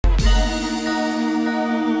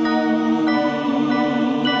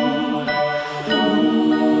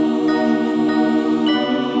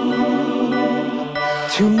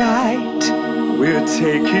Tonight, we're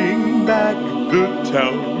taking back the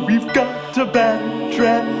town. We've got a band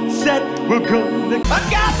trap set. We're gonna... I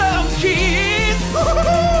got them keys!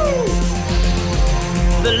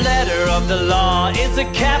 The letter of the law is a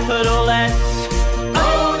capital S.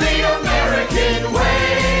 Oh, the American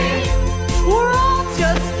way. We're all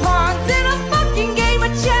just pawns in a fucking game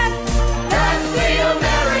of chess. That's the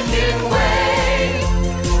American way.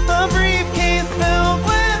 A briefcase filled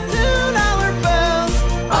with $2 bills.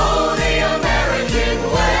 Oh, the American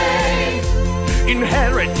way.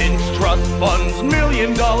 Inheritance, trust funds, $1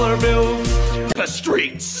 million bills. The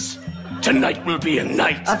streets. Tonight will be a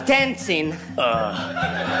night of dancing.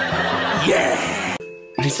 Yeah.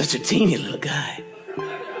 He's such a teeny little guy.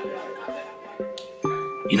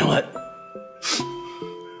 You know what?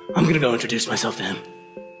 I'm gonna go introduce myself to him.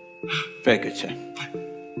 Very good, sir.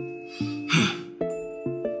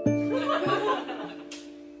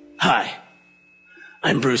 Hi.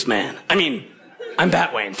 I'm Bruce Mann. I'm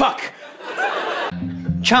Batwayne. Fuck!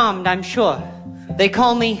 Charmed, I'm sure. They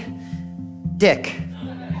call me Dick.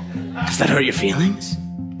 Does that hurt your feelings?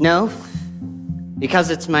 No, because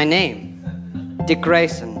it's my name. Dick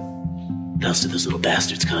Grayson. What else do those little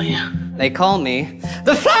bastards call you? They call me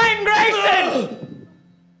the Flying Grayson!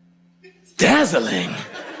 Dazzling!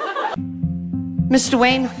 Mr.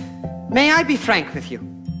 Wayne, may I be frank with you?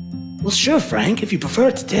 Well, sure, Frank, if you prefer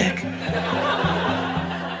it to Dick.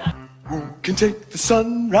 Who can take the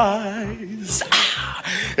sunrise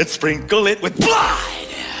and sprinkle it with blood?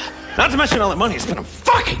 Not to mention all the money spent on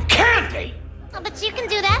fucking candy! Oh, but you can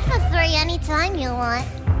do that for free anytime you want.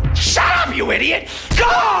 Shut up, you idiot! Go!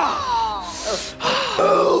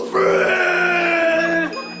 Alfred!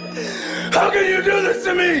 How can you do this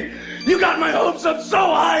to me? You got my hopes up so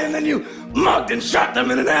high and then you mugged and shot them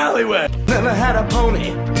in an alleyway. Never had a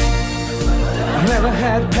pony. Never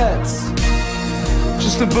had pets.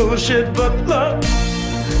 Just a bullshit butler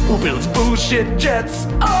who builds bullshit jets.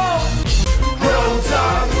 Oh! Roads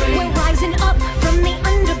are We're rising up from the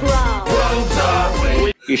underground. Roads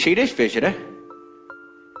are You see this visitor?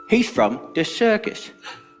 He's from the circus.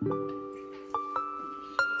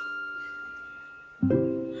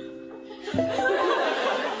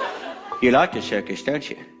 You like the circus, don't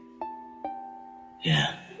you?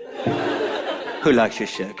 Yeah. Who likes the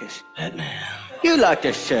circus? Batman. You like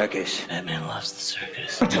the circus. Batman loves the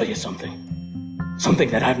circus. I'll tell you something.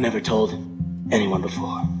 Something that I've never told anyone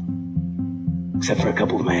before. Except for a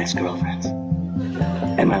couple of my ex-girlfriends.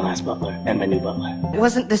 And my last butler. And my new butler.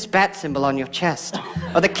 Wasn't this bat symbol on your chest?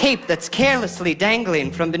 Or the cape that's carelessly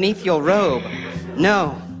dangling from beneath your robe?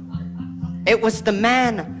 No. It was the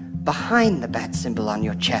man behind the bat symbol on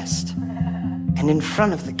your chest. And in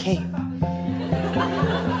front of the cape.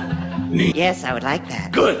 Me? Yes, I would like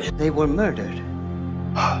that. Good. They were murdered.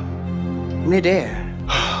 Midair.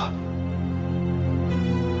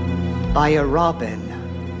 By a robin.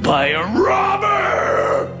 By a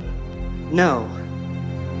robber! No.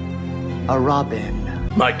 A robin.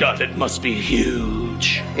 My God, it must be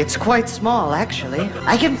huge. It's quite small, actually.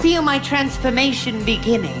 I can feel my transformation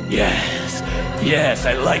beginning. Yes. Yes,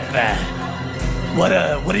 I like that. What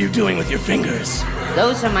are you doing with your fingers?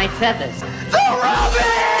 Those are my feathers. The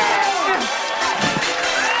robin!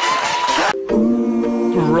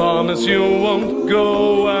 Promise you won't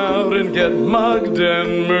go out and get mugged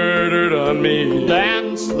and murdered on me.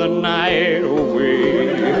 Dance the night away.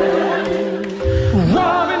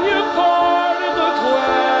 Robin, you're part of the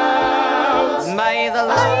clouds. By the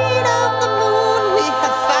light of the moon, we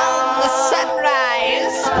have found the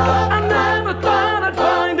sunrise. I never thought I'd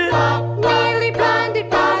find it. Nearly blinded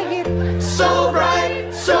by it. So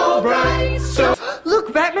bright, so bright, so...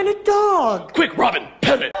 Look, Batman, a dog. Quick, Robin,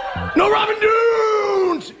 pet it. No, Robin,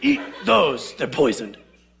 don't eat those. They're poisoned.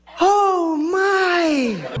 Oh,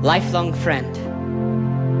 my. Lifelong friend.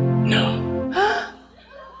 No.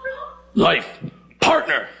 Life.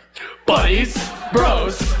 Partner. Buddies.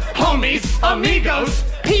 Bros. Homies. Amigos.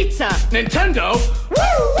 Pizza. Nintendo. Woo,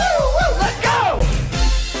 woo, woo. Let's go!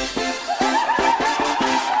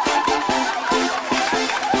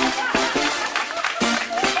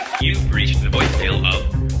 You've reached the voicemail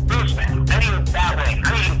of Bruce Mann.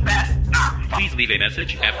 Please leave a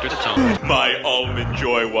message after the tone. My almond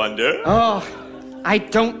joy wonder. Oh, I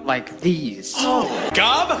don't like these. Oh,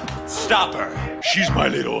 Gob, stop her. She's my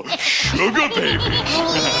little sugar baby. And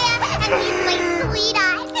he's my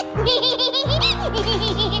sweetheart.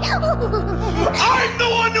 I'm the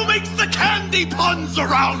one who makes the candy puns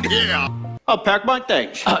around here. I'll pack my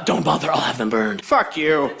things. Don't bother. I'll have them burned. Fuck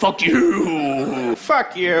you. Fuck you.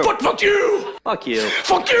 Fuck you. Fuck you. Fuck you.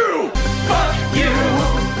 Fuck you. Fuck you.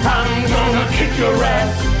 I'm gonna kick your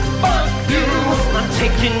ass. Fuck you.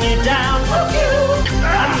 taking you down. Fuck you!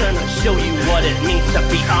 I'm gonna show you what it means to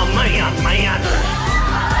be a man.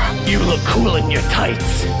 You look cool in your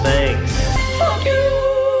tights. Thanks. Fuck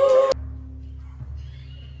you!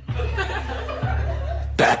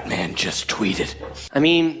 Batman just tweeted. I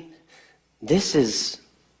mean, this is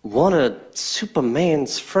one of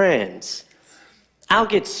Superman's friends. I'll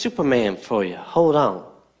get Superman for you. Hold on.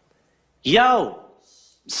 Yo,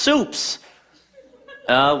 Soups.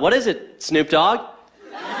 What is it, Snoop Dogg?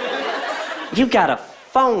 You got a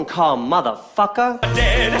phone call, motherfucker.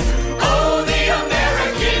 Dead. Oh, the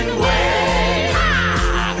American way.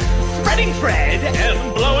 Ah! Spreading Fred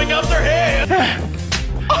and blowing up their head.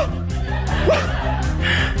 Oh.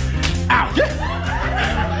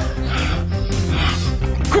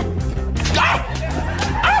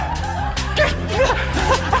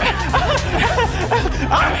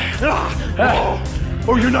 Ow.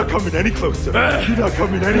 Oh, you're not coming any closer. You're not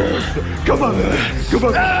coming any closer. Come on, man. Come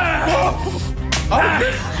on. Oh,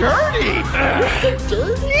 dirty.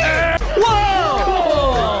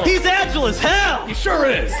 Whoa! He's agile as hell! He sure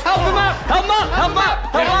is. Help him up! Help him up! Help him up!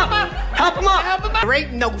 Help him up! Help him up! Help him out. There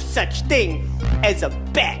ain't no such thing as a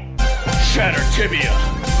bat. Shatter tibia.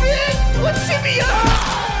 What tibia?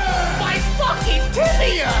 My fucking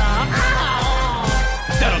tibia!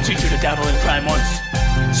 That'll teach you to dabble in crime once.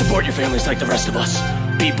 Support your families like the rest of us.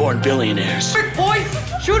 Be born billionaires. Quick, boys!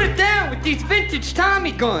 Shoot it down with these vintage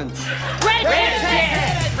Tommy guns.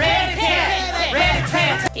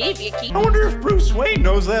 I wonder if Bruce Wayne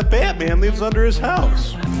knows that Batman lives under his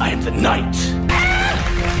house. I am the knight.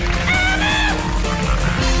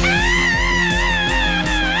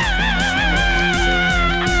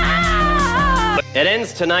 It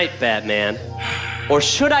ends tonight, Batman. Or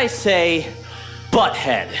should I say,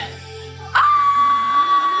 butthead.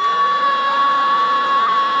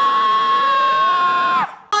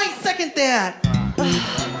 I second that.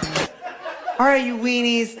 All right, you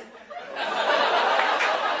weenies.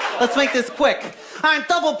 Let's make this quick. I'm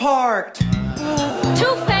double parked.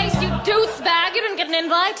 Two-Face, you douchebag. You didn't get an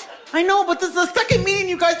invite. I know, but this is the second meeting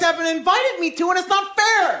you guys haven't invited me to, and it's not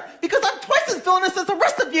fair. Because I'm twice as villainous as the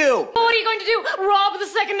rest of you. What are you going to do? Rob the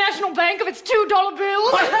Second National Bank of its $2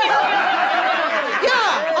 bills?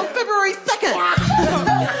 Yeah, on February 2nd.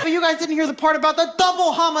 But you guys didn't hear the part about the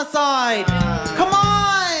double homicide. Come on.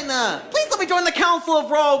 Please let me join the Council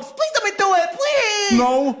of Rogues. Please let me do it, please.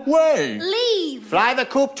 No way. Leave. Fly the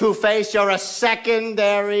coop, Two-Face. You're a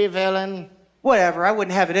secondary villain. Whatever, I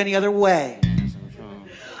wouldn't have it any other way.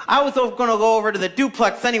 I was gonna go over to the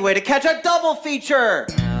duplex anyway to catch a double feature.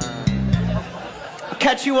 I'll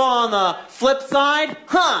catch you all on the flip side?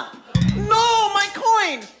 Huh? No, my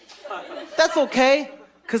coin! That's okay,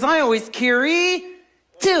 because I always carry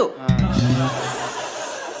two.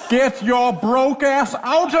 Get your broke ass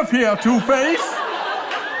out of here, Two-Face.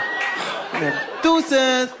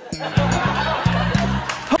 Deuces.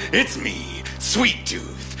 It's me, Sweet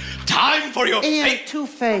Tooth. Time for your And fate.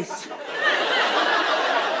 Two-Face.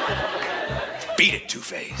 Beat it,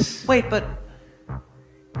 Two-Face. Wait, but...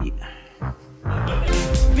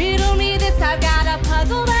 Riddle me this, I've got a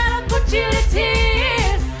puzzle that'll put you to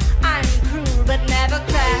tears. I'm cruel but never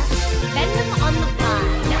crass. Venom on the fly,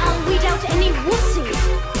 now weed out any wussy.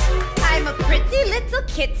 I'm a pretty little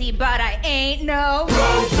kitty, but I ain't no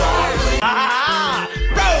Rogues are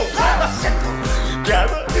assembled.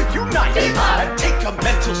 Gather, unite, and take a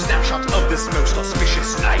mental snapshot of this most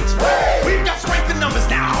auspicious night. We've got strength in numbers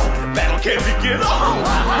now. The battle can begin.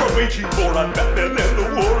 We're waging war on Batman, and the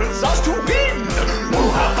war is ours to win.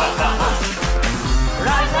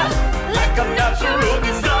 Rise up like a natural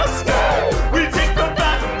disaster.